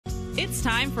It's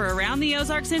time for Around the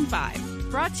Ozarks in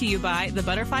 5. Brought to you by the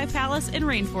Butterfly Palace and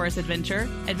Rainforest Adventure,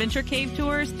 Adventure Cave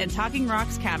Tours, and Talking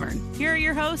Rocks Cavern. Here are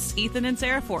your hosts, Ethan and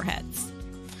Sarah Foreheads.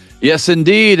 Yes,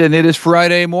 indeed. And it is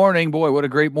Friday morning. Boy, what a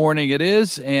great morning it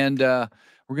is. And we're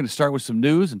going to start with some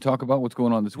news and talk about what's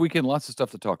going on this weekend. Lots of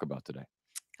stuff to talk about today.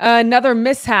 Another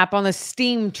mishap on the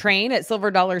steam train at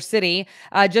Silver Dollar City.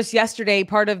 Just yesterday,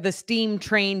 part of the steam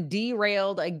train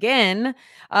derailed again.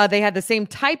 They had the same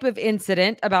type of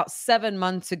incident about 7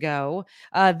 months ago.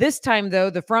 This time,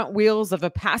 though, the front wheels of a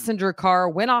passenger car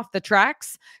went off the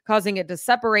tracks, causing it to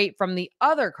separate from the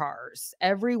other cars.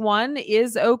 Everyone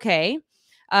is okay.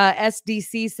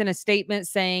 SDC sent a statement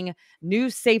saying new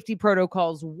safety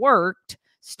protocols worked,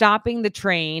 stopping the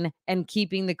train and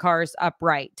keeping the cars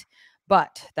upright.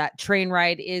 But that train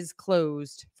ride is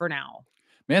closed for now.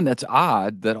 Man, that's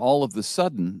odd that all of a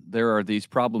sudden there are these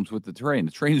problems with the train.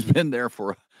 The train's been there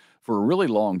for a really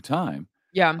long time.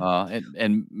 Yeah.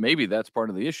 And maybe that's part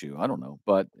of the issue. I don't know.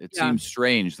 But it seems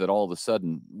strange that all of a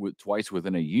sudden, twice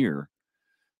within a year,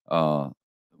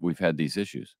 we've had these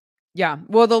issues. Yeah.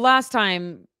 Well, the last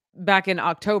time back in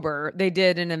October, they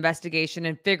did an investigation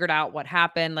and figured out what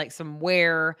happened, like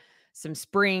some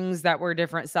springs that were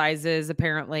different sizes,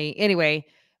 apparently. Anyway,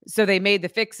 so they made the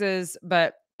fixes.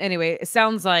 But anyway, it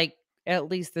sounds like at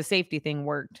least the safety thing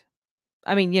worked.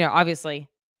 I mean, obviously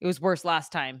it was worse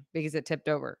last time because it tipped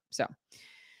over. So,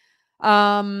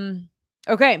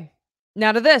 okay.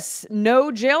 Now to this, no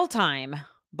jail time,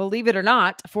 believe it or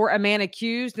not, for a man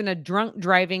accused in a drunk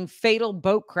driving fatal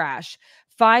boat crash.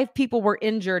 5 people were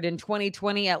injured in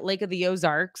 2020 at Lake of the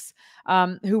Ozarks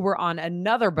who were on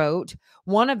another boat.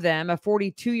 One of them, a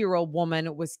 42-year-old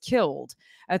woman, was killed.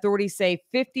 Authorities say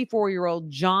 54-year-old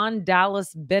John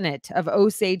Dallas Bennett of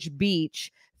Osage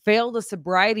Beach failed a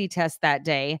sobriety test that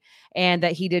day, and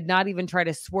that he did not even try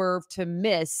to swerve to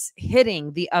miss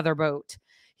hitting the other boat.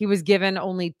 He was given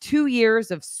only 2 years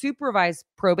of supervised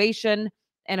probation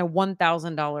and a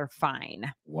 $1,000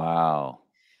 fine. Wow.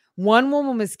 One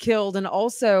woman was killed, and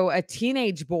also a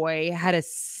teenage boy had a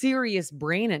serious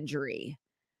brain injury.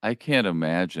 I can't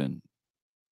imagine.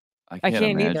 I can't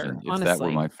imagine either, if honestly. that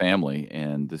were my family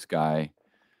and this guy.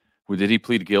 Did he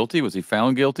plead guilty? Was he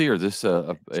found guilty, or this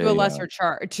To a lesser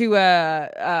charge, to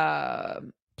a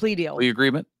plea deal. Plea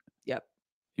agreement? Yep.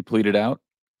 He pleaded out?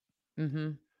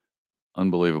 Mm-hmm.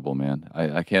 Unbelievable, man.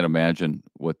 I can't imagine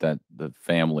what the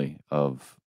family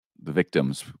of the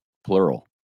victims, plural,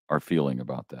 are feeling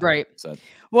about that. Right.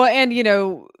 Well, and,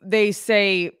 they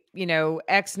say,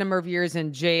 X number of years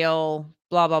in jail,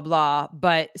 blah, blah, blah.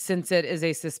 But since it is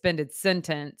a suspended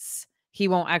sentence, he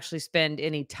won't actually spend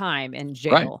any time in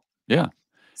jail. Right. Yeah.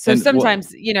 So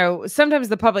sometimes, sometimes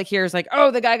the public hears like,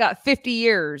 oh, the guy got 50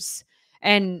 years.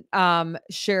 And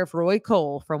Sheriff Roy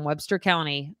Cole from Webster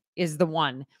County is the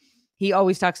one. He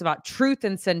always talks about truth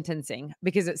in sentencing,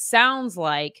 because it sounds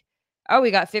like, oh,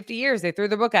 he got 50 years. They threw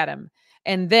the book at him.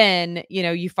 And then,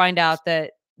 you find out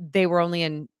that they were only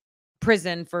in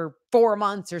prison for 4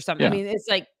 months or something. Yeah. I mean, it's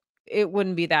like, it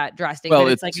wouldn't be that drastic. Well,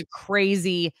 but it's like a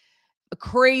crazy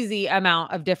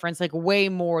amount of difference, like way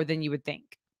more than you would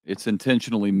think. It's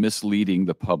intentionally misleading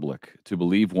the public to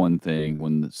believe one thing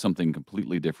when something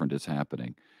completely different is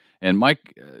happening. And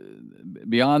Mike,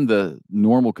 beyond the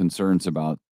normal concerns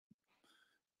about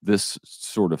this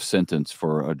sort of sentence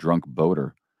for a drunk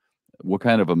boater, what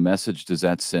kind of a message does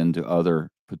that send to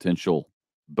other potential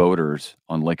boaters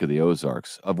on Lake of the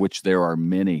Ozarks, of which there are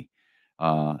many?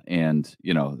 And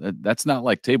that's not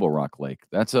like Table Rock Lake.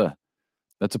 That's a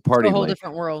party lake. A whole lake.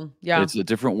 Different world. Yeah. It's a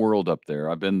different world up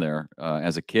there. I've been there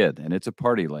as a kid, and it's a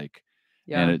party lake.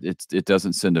 Yeah. And it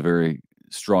doesn't send a very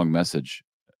strong message.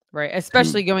 Right.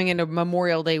 Especially going into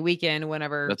Memorial Day weekend,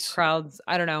 whenever crowds,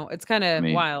 I don't know. It's kind of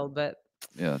wild, but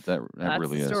yeah, that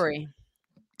really is. Story.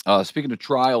 Speaking of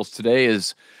trials, today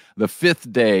is the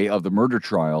 5th day of the murder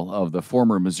trial of the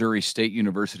former Missouri State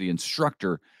University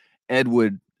instructor,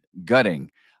 Edward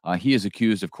Gutting. He is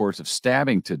accused, of course, of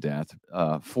stabbing to death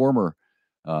former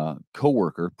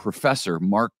co-worker, Professor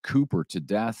Mark Cooper, to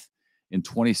death in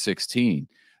 2016.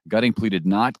 Gutting pleaded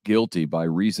not guilty by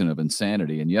reason of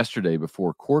insanity. And yesterday,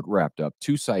 before court wrapped up,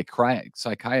 2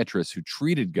 psychiatrists who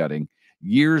treated Gutting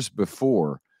years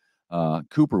before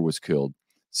Cooper was killed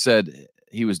said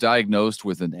he was diagnosed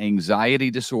with an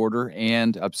anxiety disorder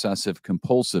and obsessive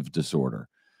compulsive disorder,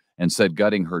 and said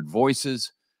Gutting heard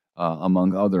voices,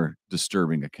 among other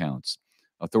disturbing accounts.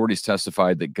 Authorities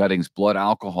testified that Gutting's blood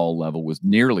alcohol level was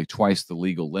nearly twice the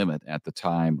legal limit at the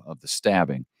time of the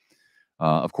stabbing.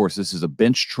 Of course, this is a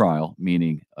bench trial,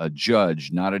 meaning a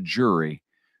judge, not a jury,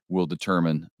 will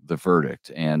determine the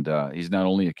verdict. And he's not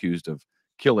only accused of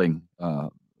killing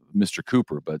Mr.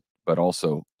 Cooper, but but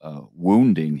also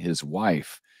wounding his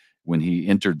wife when he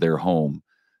entered their home,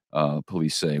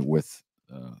 police say, with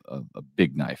a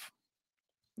big knife.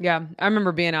 Yeah, I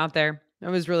remember being out there. It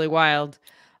was really wild.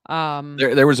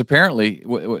 There was apparently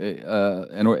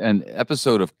an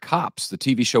episode of Cops, the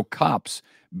TV show Cops,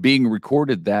 being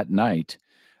recorded that night.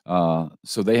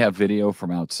 So they have video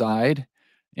from outside.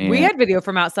 We And had video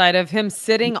from outside of him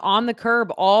sitting on the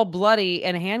curb, all bloody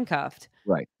and handcuffed.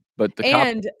 right, but the cop,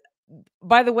 And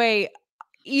by the way,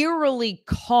 eerily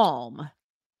calm,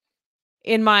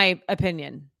 in my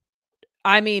opinion.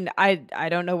 I mean, I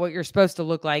don't know what you're supposed to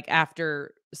look like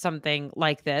after something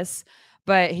like this,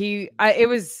 but it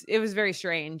was very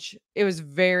strange. It was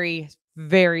very,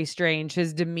 very strange,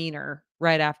 his demeanor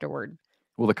right afterward.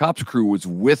 well, the cops crew was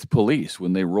with police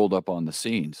when they rolled up on the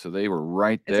scene, so they were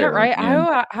right Is that there. right?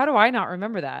 How do I not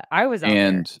remember that? I was out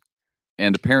there.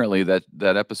 And apparently that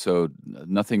episode,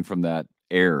 nothing from that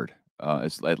aired,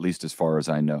 at least as far as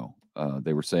I know.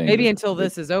 They were saying Maybe that until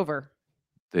this is over.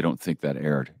 they don't think that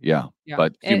aired. Yeah. Yeah.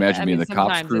 But can you imagine I being mean, the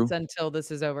cops sometimes crew? it's until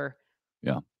this is over.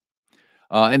 Yeah.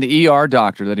 And the ER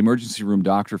doctor, that emergency room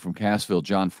doctor from Cassville,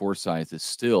 John Forsyth, is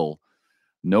still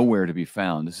nowhere to be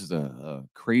found. This is a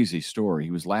crazy story.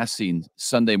 He was last seen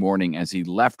Sunday morning as he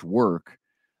left work,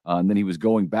 and then he was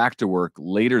going back to work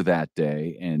later that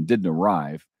day and didn't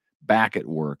arrive back at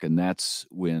work. And that's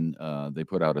when they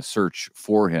put out a search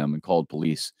for him and called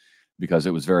police because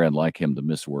it was very unlike him to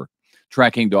miss work.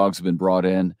 Tracking dogs have been brought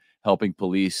in, helping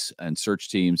police and search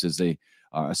teams as they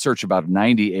search about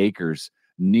 90 acres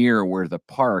near where the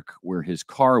park where his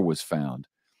car was found.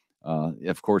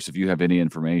 Of course, if you have any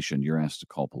information, you're asked to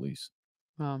call police.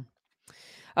 Wow.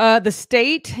 The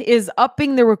state is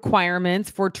upping the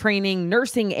requirements for training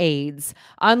nursing aides.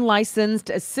 Unlicensed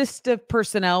assistive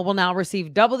personnel will now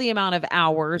receive double the amount of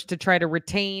hours to try to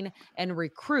retain and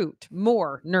recruit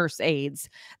more nurse aides.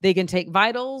 They can take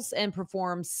vitals and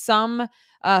perform some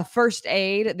first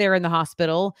aid there in the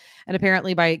hospital. And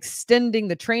apparently, by extending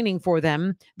the training for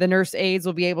them, the nurse aides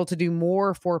will be able to do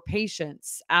more for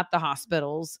patients at the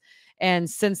hospitals. And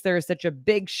since there is such a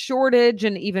big shortage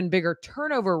and even bigger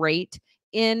turnover rate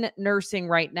in nursing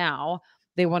right now,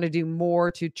 they want to do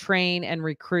more to train and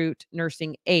recruit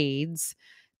nursing aides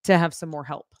to have some more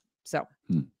help. So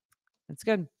that's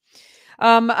good.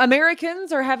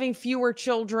 Americans are having fewer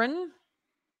children.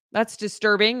 That's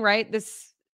disturbing, right?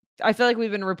 I feel like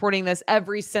we've been reporting this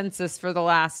every census for the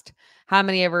last how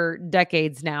many ever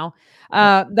decades now.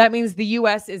 That means the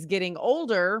U.S. is getting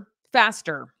older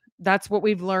faster. That's what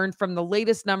we've learned from the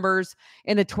latest numbers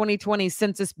in the 2020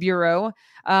 Census Bureau.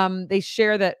 They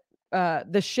share that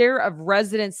the share of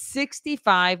residents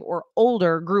 65 or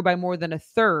older grew by more than a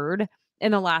third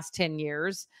in the last 10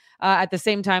 years. At the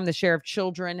same time, the share of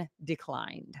children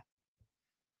declined.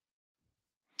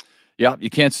 Yeah, you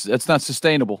can't. That's not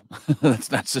sustainable.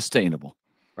 That's not sustainable.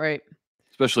 Right.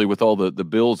 Especially with all the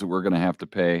bills that we're going to have to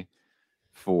pay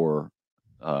for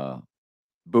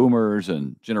boomers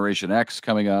and Generation X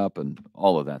coming up and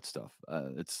all of that stuff.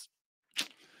 I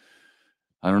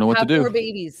don't know what to do. Have more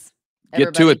babies.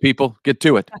 Get to it, people. Get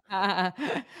to it. I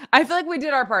feel like we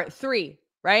did our part. 3,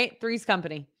 right? 3's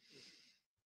company.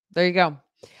 There you go.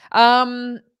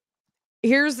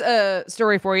 Here's a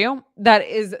story for you that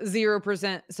is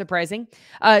 0% surprising.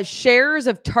 Shares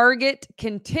of Target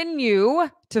continue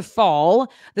to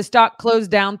fall. The stock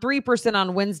closed down 3%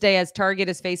 on Wednesday as Target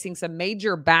is facing some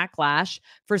major backlash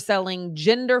for selling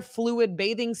gender fluid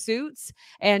bathing suits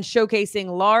and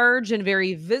showcasing large and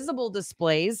very visible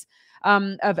displays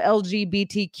of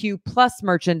LGBTQ plus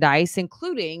merchandise,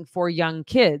 including for young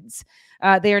kids.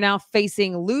 They are now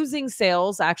facing losing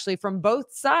sales actually from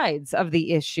both sides of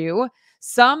the issue.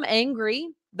 Some angry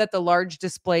that the large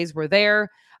displays were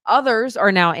there. Others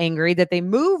are now angry that they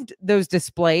moved those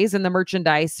displays and the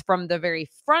merchandise from the very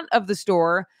front of the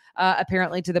store,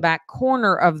 apparently to the back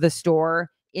corner of the store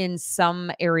in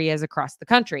some areas across the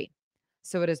country.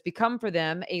 So it has become for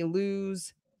them a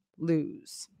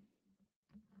lose-lose.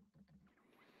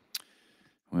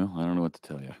 Well, I don't know what to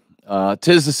tell you.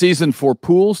 'Tis the season for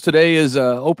pools. Today is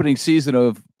opening season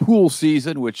of pool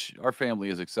season, which our family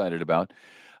is excited about.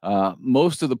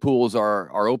 Most of the pools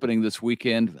are opening this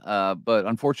weekend, but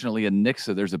unfortunately in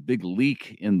Nixa, there's a big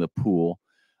leak in the pool,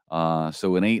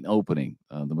 so it ain't opening.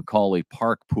 The Macaulay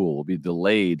Park pool will be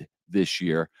delayed this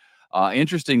year.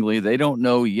 Interestingly, they don't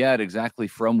know yet exactly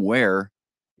from where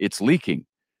it's leaking.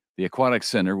 The aquatic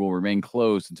center will remain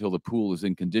closed until the pool is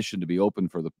in condition to be open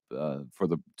to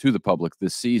the public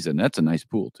this season. That's a nice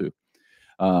pool too.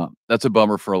 That's a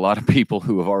bummer for a lot of people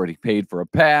who have already paid for a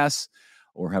pass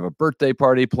or have a birthday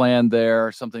party planned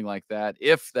there, something like that.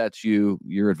 If that's you,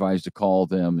 you're advised to call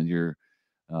them and you're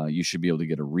you should be able to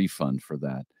get a refund for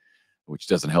that, which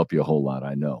doesn't help you a whole lot,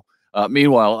 I know.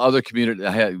 Meanwhile, other community,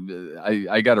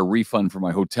 I got a refund for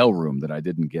my hotel room that I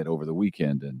didn't get over the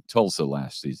weekend in Tulsa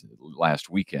last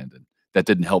weekend, and that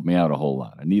didn't help me out a whole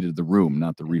lot. I needed the room,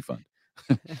 not the refund.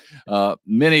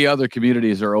 Many other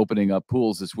communities are opening up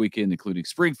pools this weekend, including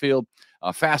Springfield,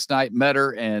 Fast Night,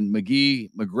 Metter, and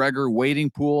McGregor Wading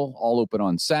Pool, all open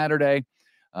on Saturday.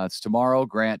 It's tomorrow.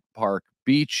 Grant Park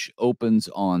Beach opens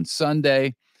on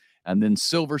Sunday. And then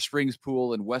Silver Springs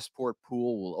Pool and Westport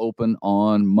Pool will open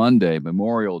on Monday,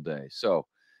 Memorial Day. So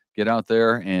get out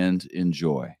there and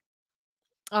enjoy.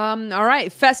 All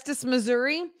right. Festus,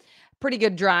 Missouri. Pretty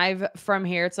good drive from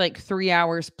here. It's like 3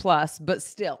 hours plus, but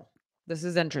still, this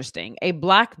is interesting. A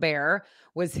black bear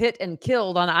was hit and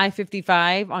killed on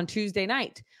I-55 on Tuesday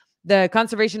night. The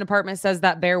conservation department says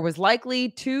that bear was likely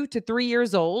 2 to 3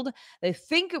 years old. They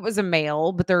think it was a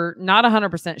male, but they're not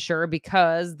 100% sure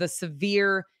because the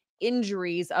severe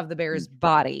injuries of the bear's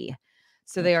body.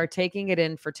 So they are taking it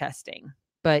in for testing.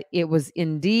 But it was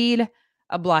indeed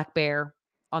a black bear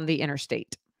on the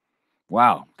interstate.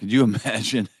 Wow. Could you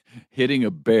imagine hitting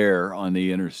a bear on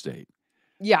the interstate?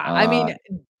 Yeah. I mean,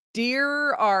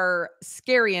 deer are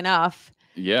scary enough.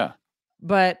 Yeah.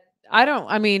 But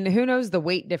who knows the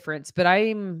weight difference, but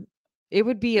it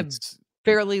would be a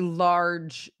fairly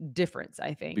large difference,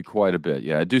 I think. Be quite a bit.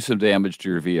 Yeah. Do some damage to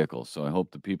your vehicle. So I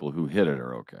hope the people who hit it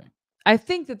are okay. I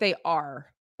think that they are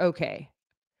okay,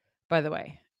 by the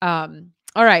way. All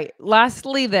right.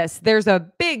 Lastly, there's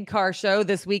a big car show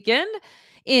this weekend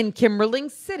in Kimberling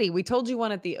City. We told you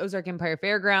one at the Ozark Empire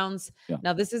Fairgrounds. Yeah.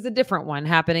 Now, this is a different one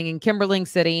happening in Kimberling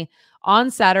City on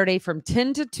Saturday from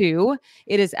 10 to 2.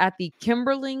 It is at the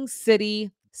Kimberling City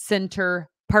Center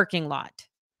parking lot.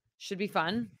 Should be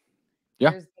fun. Yeah.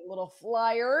 There's a little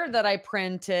flyer that I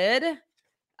printed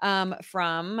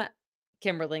from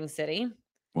Kimberling City.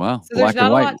 Wow. So there's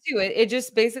not a lot to it. It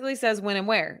just basically says when and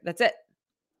where. That's it.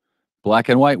 Black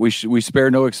and white. We spare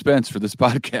no expense for this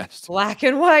podcast. Black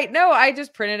and white. No, I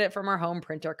just printed it from our home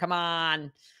printer. Come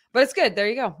on. But it's good. There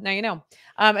you go. Now you know.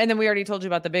 And then we already told you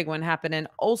about the big one happening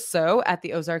also at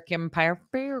the Ozark Empire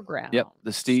Fairgrounds. Yep.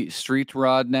 The Street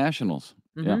Rod Nationals.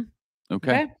 Mm-hmm. Yeah.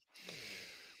 Okay.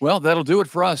 Well, that'll do it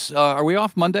for us. Are we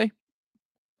off Monday?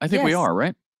 I think we are,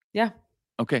 right? Yeah.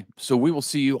 Okay. So we will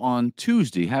see you on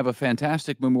Tuesday. Have a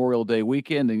fantastic Memorial Day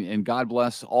weekend, and God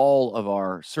bless all of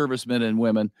our servicemen and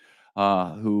women,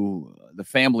 the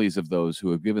families of those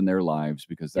who have given their lives,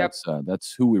 because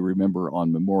that's who we remember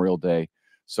on Memorial Day.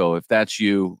 So if that's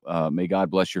you, may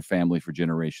God bless your family for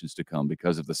generations to come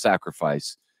because of the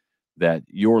sacrifice that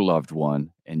your loved one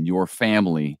and your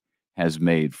family has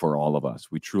made for all of us.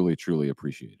 We truly, truly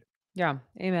appreciate it. Yeah.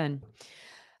 Amen.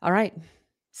 All right.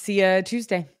 See you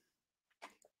Tuesday.